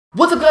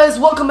What's up guys,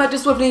 welcome back to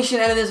Swift Nation,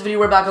 and in this video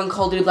we're back on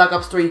Call of Duty Black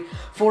Ops 3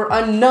 for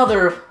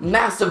another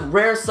massive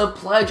rare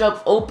supply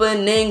drop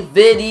opening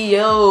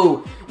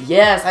video.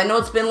 Yes, I know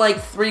it's been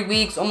like 3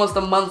 weeks, almost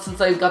a month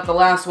since I got the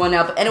last one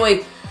out, but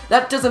anyway,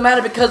 that doesn't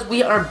matter because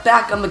we are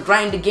back on the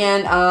grind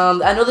again.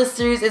 I know this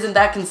series isn't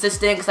that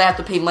consistent because I have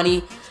to pay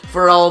money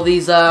for all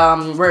these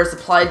rare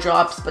supply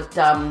drops, but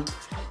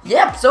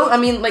yep, so I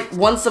mean like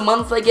once a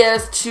month I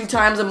guess, 2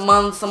 times a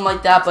month, something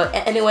like that, but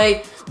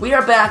anyway, we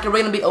are back and we're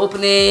going to be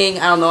opening,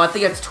 I don't know, I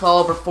think it's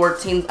 12 or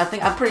 14,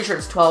 I'm pretty sure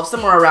it's 12,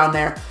 somewhere around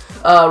there,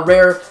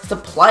 rare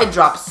supply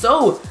drops.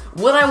 So,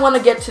 what I want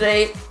to get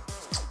today,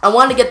 I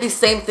wanted to get these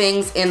same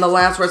things in the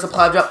last rare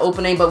supply drop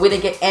opening, but we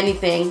didn't get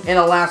anything in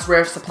the last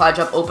rare supply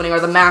drop opening, or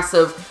the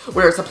massive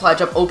rare supply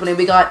drop opening.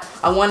 We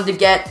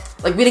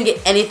didn't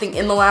get anything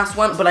in the last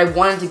one, but I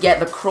wanted to get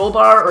the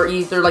crowbar, or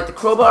either like the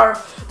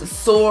crowbar, the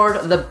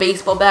sword, the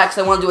baseball bat,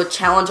 because I want to do a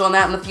challenge on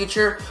that in the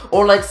future,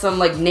 or like some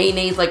like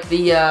nay-nays, like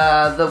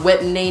the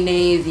whip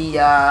nay-nay,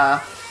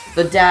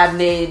 the dab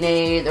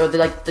nay-nay, or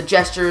the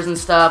gestures and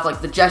stuff,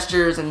 like the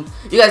gestures, and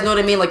you guys know what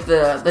I mean, like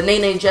the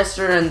nay-nay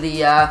gesture and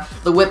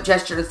the whip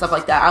gesture and stuff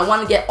like that. I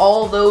want to get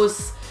all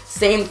those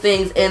same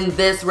things in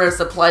this rare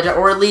supply drop,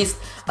 or at least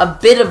a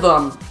bit of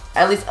them,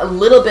 at least a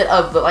little bit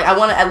of, like I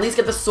want to at least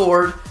get the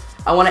sword,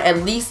 I want to at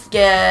least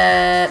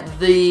get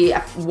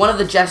one of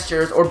the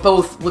gestures, or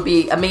both would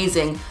be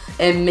amazing,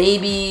 and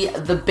maybe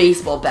the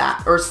baseball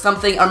bat, or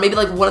something, or maybe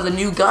like one of the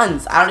new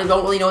guns. I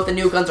don't really know what the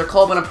new guns are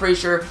called, but I'm pretty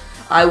sure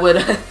I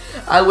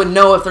would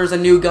know if there's a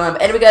new gun.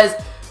 But anyway guys,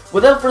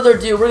 without further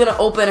ado, we're gonna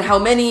open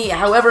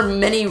however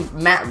many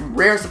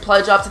rare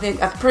supply drops. I'm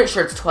pretty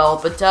sure it's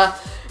 12, but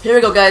here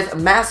we go guys,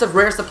 massive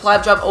rare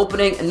supply drop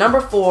opening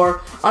number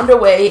 4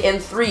 underway in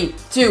 3,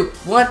 2,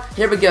 1,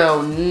 here we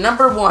go.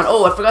 Number 1,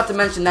 oh I forgot to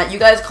mention that you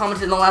guys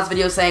commented in the last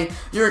video saying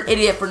you're an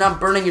idiot for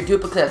not burning your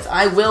duplicates.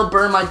 I will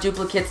burn my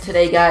duplicates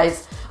today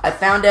guys. I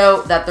found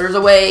out that there's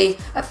a way.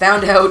 I think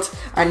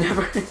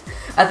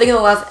in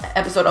the last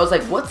episode I was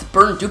like, what's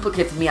burn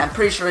duplicates mean? I'm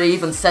pretty sure I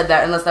even said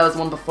that, unless that was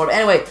one before. But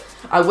anyway,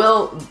 I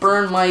will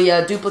burn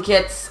my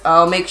duplicates.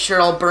 I'll make sure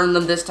I'll burn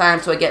them this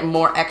time so I get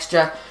more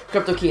extra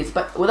crypto keys.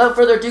 But without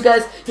further ado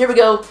guys, here we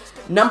go.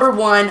 Number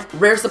 1,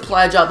 rare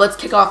supply drop. Let's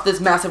kick off this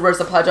massive rare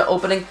supply drop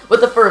opening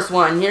with the first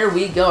one. Here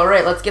we go.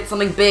 Alright, let's get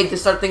something big to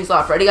start things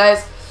off. Ready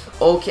guys?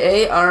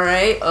 Okay,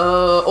 alright.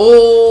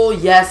 Oh,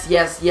 yes.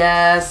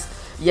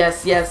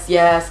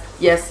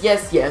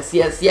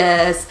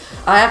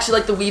 I actually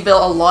like the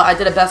Weevil a lot. I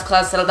did a best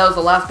class setup. That was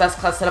the last best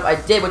class setup I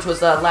did, which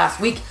was last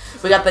week.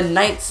 We got the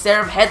Knight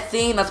Seraph head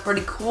theme. That's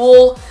pretty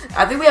cool.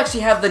 I think we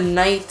actually have the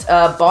Knight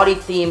body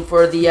theme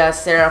for the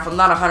Seraph. I'm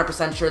not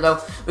 100% sure though.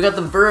 We got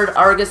the Verd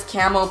Argus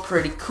camo.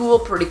 Pretty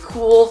cool.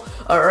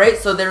 Alright,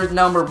 so there's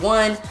number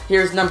 1.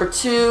 Here's number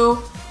 2.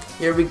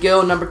 Here we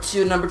go. Number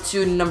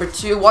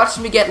 2. Watch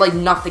me get like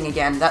nothing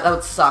again. That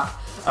would suck.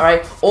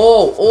 Alright,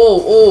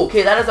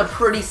 okay, that is a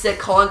pretty sick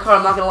calling card,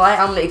 I'm not gonna lie,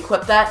 I'm gonna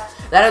equip that.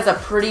 That is a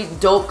pretty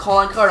dope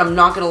calling card, I'm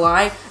not gonna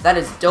lie, that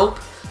is dope.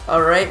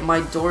 Alright, my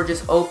door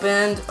just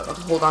opened,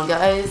 hold on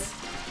guys,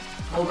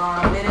 hold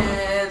on a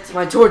minute,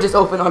 my door just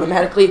opened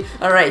automatically.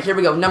 Alright, here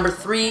we go, number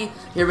 3,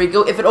 here we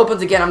go, if it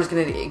opens again, I'm just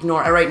gonna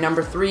ignore. Alright,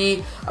 number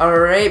 3,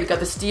 alright, we got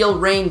the Steel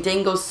Rain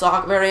Dingo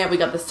Sock variant, we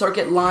got the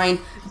Circuit Line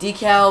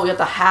decal, we got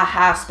the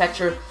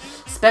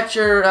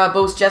Spectre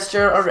Boast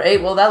gesture.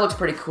 Alright, well that looks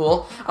pretty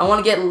cool. I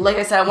want to get, like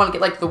I said, I want to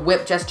get like the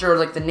whip gesture or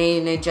like the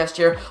nay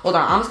gesture. Hold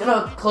on, I'm just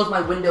gonna close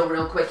my window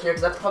real quick here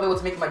because that's probably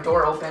what's making my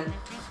door open.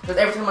 Because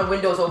every time my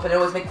window is open, it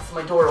always makes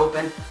my door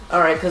open.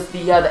 Alright, because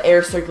the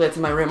air circulates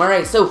in my room.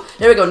 Alright, so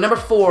here we go, number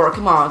 4.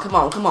 Come on.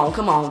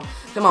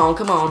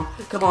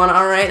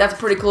 Alright, that's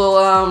pretty cool.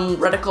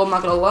 Reticle, I'm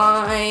not gonna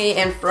lie.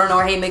 Inferno,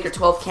 Haymaker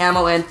 12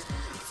 camo, and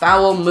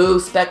Foul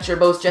Move, Spectre,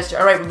 Boast Gesture.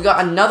 Alright, we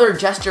got another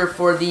gesture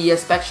for the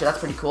Spectre. That's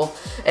pretty cool.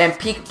 And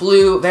Peak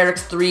Blue,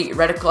 Varix 3,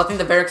 Reticle. I think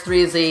the Varix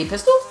 3 is a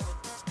pistol?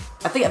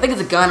 I think it's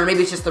a gun, or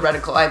maybe it's just the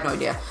Reticle. I have no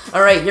idea.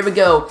 Alright, here we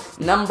go.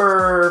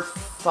 Number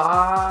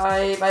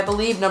 5, I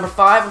believe. Number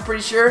 5, I'm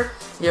pretty sure.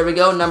 Here we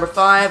go, number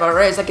 5.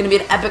 Alright, is that going to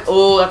be an epic?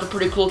 Oh, that's a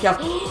pretty cool count.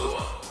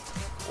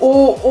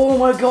 Oh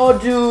my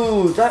god,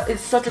 dude, that is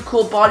such a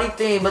cool body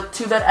theme, but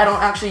too bad I don't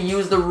actually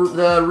use the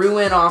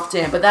Ruin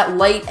often. But that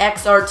Light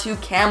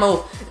XR2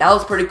 camo, that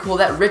looks pretty cool.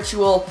 That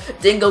Ritual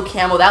Dingo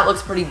camo, that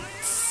looks pretty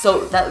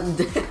I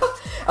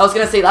was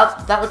gonna say,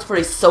 that looks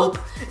pretty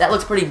that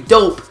looks pretty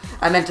dope,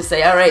 I meant to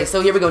say. Alright, so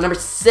here we go, number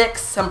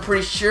 6, I'm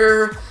pretty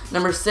sure,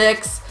 number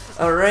 6.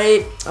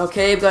 Alright,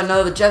 okay, we got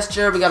another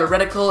gesture, we got a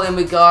Reticle, and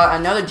we got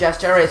another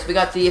gesture. Alright, so we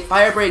got the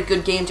Firebreak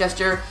Good Game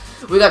gesture.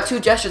 We got 2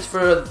 gestures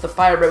for the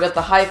Firebreak. We got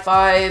the High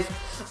Five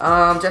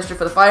gesture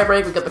for the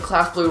Firebreak. We got the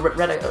Class Blue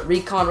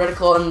Recon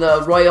Reticle and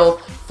the Royal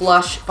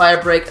Flush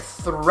Firebreak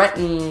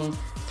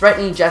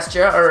Threaten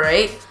gesture.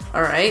 Alright,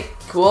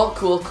 cool.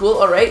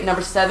 Alright,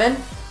 number 7.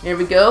 Here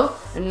we go.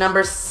 And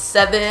number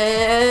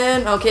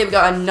 7. Okay, we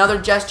got another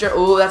gesture.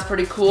 Oh, that's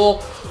pretty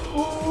cool.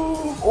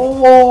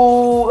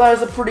 Oh, that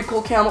is a pretty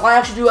cool camo. I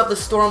actually do have the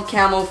Storm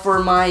camo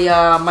for my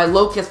my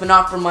Locust, but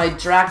not for my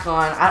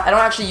Drakon. I don't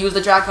actually use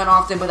the Drakon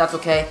often, but that's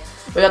okay.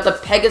 We got the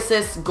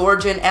Pegasus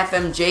Gorgon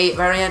FMJ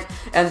variant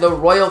and the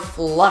Royal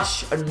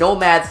Flush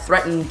Nomad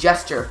Threatened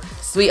Gesture.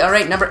 Sweet.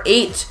 Alright, number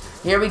 8.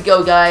 Here we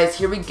go, guys.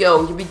 Here we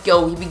go. Here we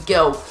go. Here we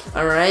go.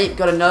 Alright,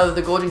 got another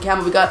the Golden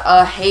camo. We got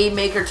a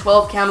Haymaker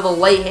 12 camo, the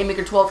light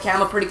Haymaker 12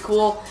 camo. Pretty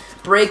cool.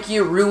 Break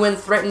You, Ruin,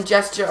 Threatened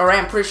Gesture. Alright,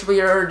 I'm pretty sure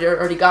we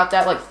already got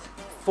that like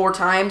 4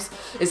 times.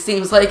 It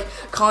seems like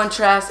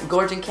Contrast,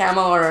 Gorgon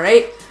camo.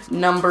 Alright,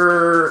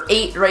 number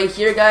 8 right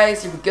here,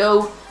 guys. Here we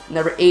go.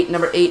 Number 8,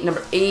 number 8,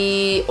 number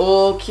 8.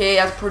 Okay,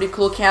 that's pretty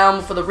cool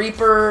camo for the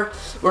Reaper.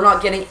 We're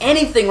not getting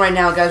anything right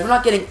now, guys. We're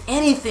not getting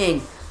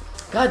anything.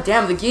 God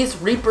damn, the Geese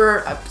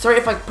Reaper. Sorry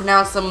if I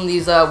pronounce some of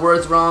these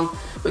words wrong.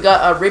 We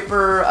got a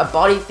Reaper, a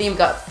body theme.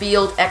 Got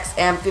Field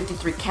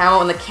XM53 camo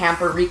and the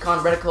Camper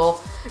Recon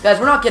Reticle. Guys,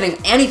 we're not getting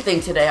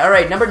anything today.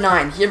 Alright, number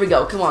 9. Here we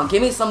go. Come on,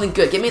 give me something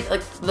good. Give me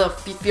like the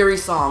Fury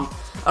song.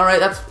 Alright,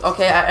 that's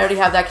okay. I already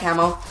have that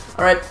camo.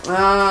 Alright,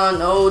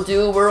 no,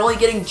 dude. We're only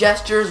getting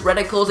gestures,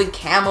 reticles, and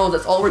camos.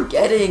 That's all we're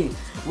getting.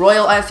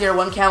 Royal ICR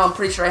 1 camo. I'm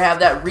pretty sure I have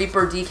that.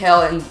 Reaper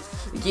decal and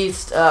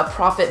Geese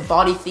Prophet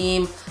body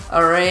theme.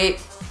 Alright.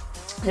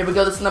 Here we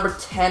go. This is number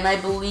 10, I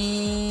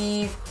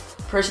believe.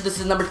 Pretty sure this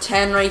is number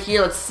 10 right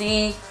here. Let's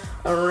see.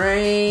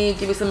 Alright,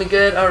 give me something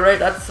good. Alright,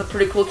 that's a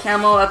pretty cool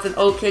camo. That's an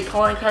okay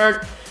calling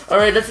card.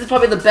 Alright, this is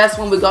probably the best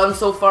one we've gotten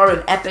so far.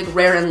 An epic,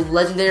 rare, and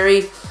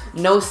legendary.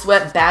 No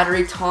Sweat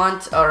Battery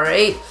Taunt.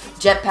 Alright,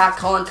 Jetpack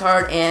calling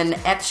card and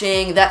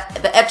Etching.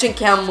 The Etching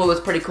camo was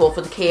pretty cool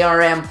for the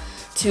KRM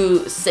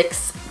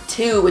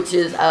 262, which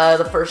is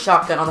the first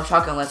shotgun on the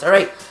shotgun list.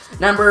 Alright,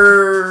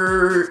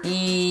 number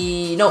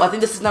no, I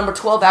think this is number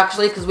 12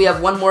 actually, because we have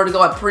one more to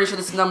go. I'm pretty sure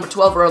this is number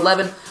 12 or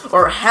 11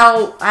 or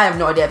how. I have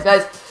no idea,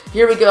 guys.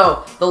 Here we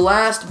go. The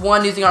last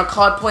one using our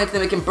COD points,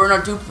 then we can burn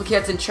our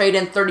duplicates and trade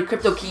in 30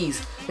 crypto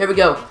keys. Here we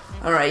go.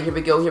 Alright, here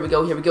we go, here we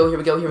go, here we go, here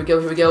we go, here we go,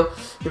 here we go,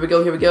 here we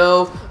go, here we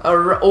go.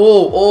 Alright,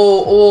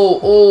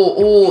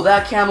 oh,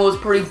 that camo is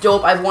pretty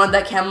dope. I've wanted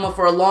that camo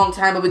for a long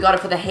time, but we got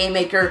it for the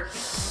Haymaker.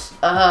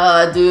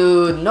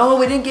 Dude, no,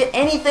 we didn't get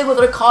anything with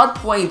our COD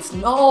points.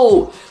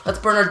 No, let's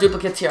burn our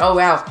duplicates here. Oh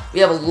wow, we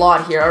have a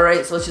lot here.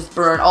 Alright, so let's just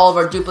burn all of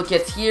our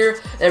duplicates here.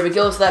 There we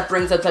go. So that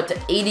brings us up to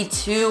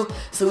 82.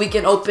 So we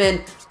can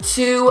open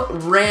 2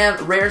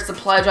 rare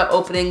supply drop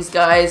openings,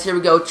 guys. Here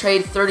we go.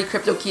 Trade 30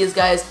 crypto keys,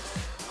 guys.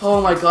 Oh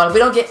my god, if we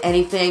don't get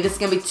anything, this is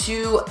gonna be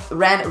 2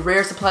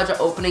 rare supply drop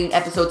opening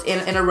episodes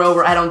in a row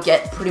where I don't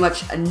get pretty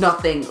much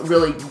nothing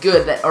really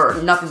good or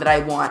nothing that I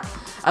want.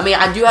 I mean,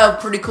 I do have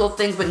pretty cool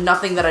things, but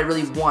nothing that I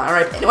really want.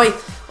 Alright, anyway.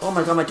 Oh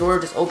my god, my door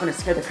just opened and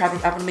scared the crap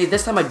out of me.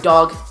 This time my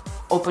dog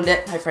opened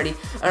it. Hi, Freddy.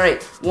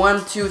 Alright,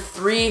 1, 2,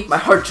 3. My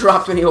heart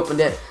dropped when he opened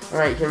it.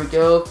 Alright, here we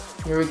go.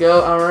 Here we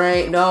go.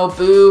 Alright, no,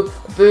 boo.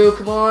 Boo,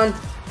 come on.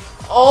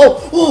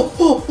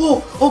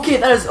 Oh, okay,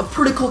 that is a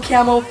pretty cool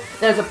camo.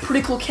 That is a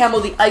pretty cool camo,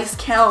 the Ice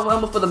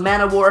camo for the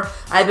Man of War.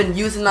 I've been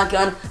using that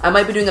gun. I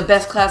might be doing a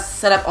best class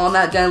setup on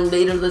that gun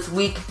later this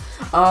week.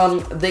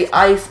 The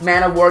Ice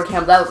Man of War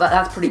camo,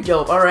 that's pretty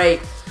dope.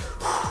 Alright,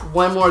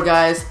 one more,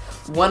 guys.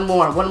 One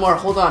more.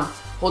 Hold on.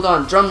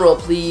 Drum roll,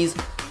 please.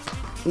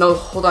 No,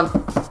 hold on.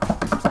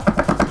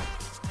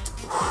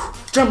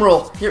 Drum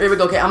roll. Here we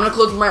go. Okay, I'm gonna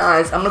close my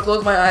eyes. I'm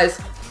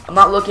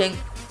not looking.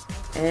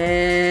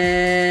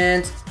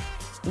 And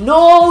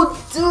no,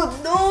 dude,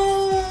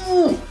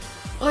 no!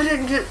 I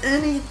didn't get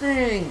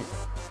anything.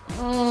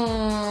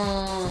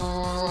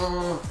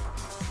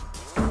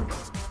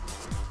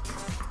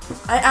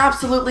 I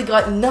absolutely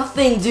got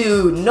nothing,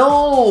 dude.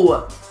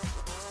 No,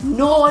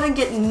 I didn't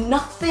get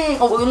nothing.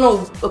 Oh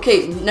no.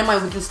 Okay, never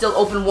mind. We can still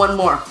open one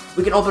more.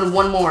 We can open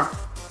one more.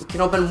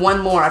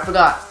 I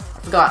forgot.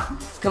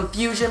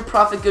 Confusion,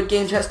 Prophet, Good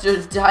Game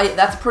Gesture, Diet.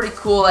 That's pretty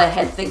cool. A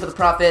head thing for the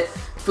Prophet.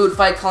 Food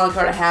Fight, calling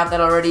card. I have that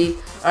already.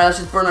 Alright, let's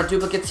just burn our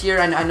duplicates here.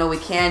 I know we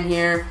can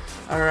here.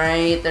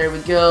 Alright, there we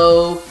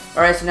go.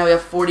 Alright, so now we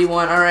have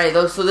 41. Alright,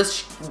 so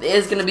this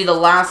is going to be the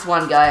last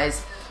one,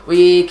 guys.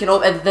 We can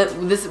open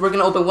we're going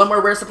to open one more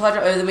rare supply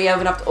drop, and then we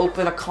have enough to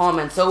open a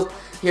common. So,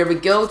 here we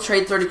go.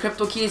 Trade 30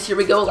 crypto keys. Here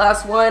we go.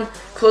 Last one.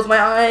 Close my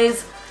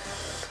eyes.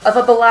 I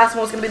thought the last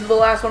one was going to be the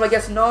last one. I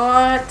guess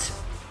not.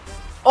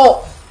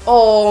 Oh,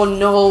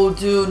 no,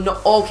 dude.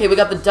 No. Okay, we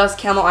got the Dust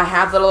camo. I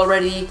have that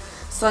already.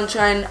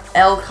 Sunshine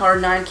LCAR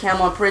 9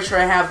 camo. I'm pretty sure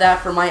I have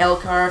that for my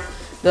LCAR.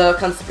 The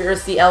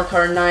Conspiracy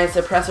LCAR 9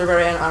 suppressor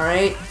variant.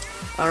 Alright.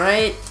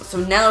 So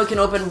now we can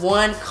open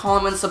one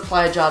common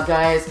supply job,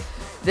 guys.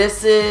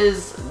 This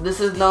is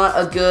not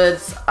a good.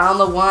 I don't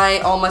know why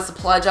all my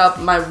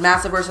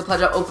massive rare supply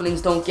job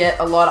openings don't get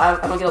a lot.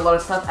 I don't get a lot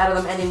of stuff out of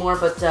them anymore.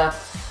 But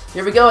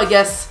here we go, I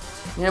guess.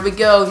 Here we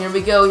go.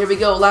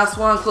 Last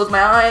one. Close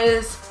my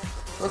eyes,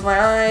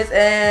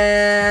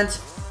 and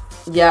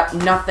yeah,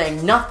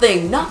 nothing.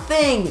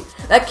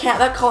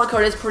 That calling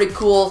card is pretty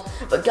cool,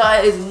 but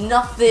guys,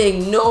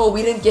 nothing. No,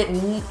 we didn't get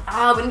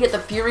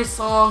the Fury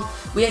song.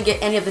 We didn't get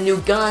any of the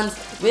new guns.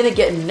 We didn't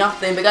get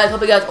nothing. But guys,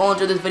 hope you guys all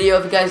enjoyed this video.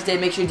 If you guys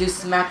did, make sure you do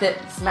smack the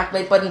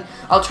like button.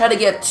 I'll try to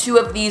get 2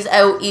 of these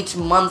out each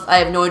month. I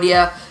have no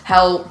idea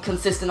how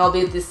consistent I'll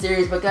be with this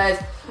series. But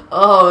guys,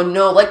 oh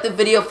no, like the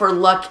video for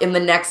luck in the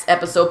next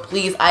episode,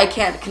 please. I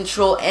can't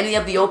control any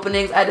of the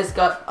openings. I just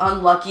got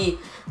unlucky.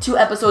 2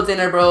 episodes in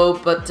there, bro.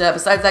 But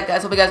besides that,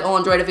 guys, hope you guys all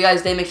enjoyed. If you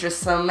guys did, make sure to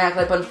smack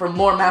the like button for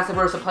more massive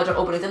Rare Supply Drop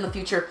openings in the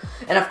future.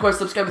 And of course,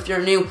 subscribe if you're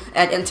new.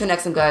 And until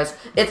next time, guys,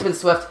 it's been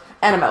Swift,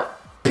 and I'm out.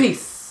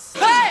 Peace.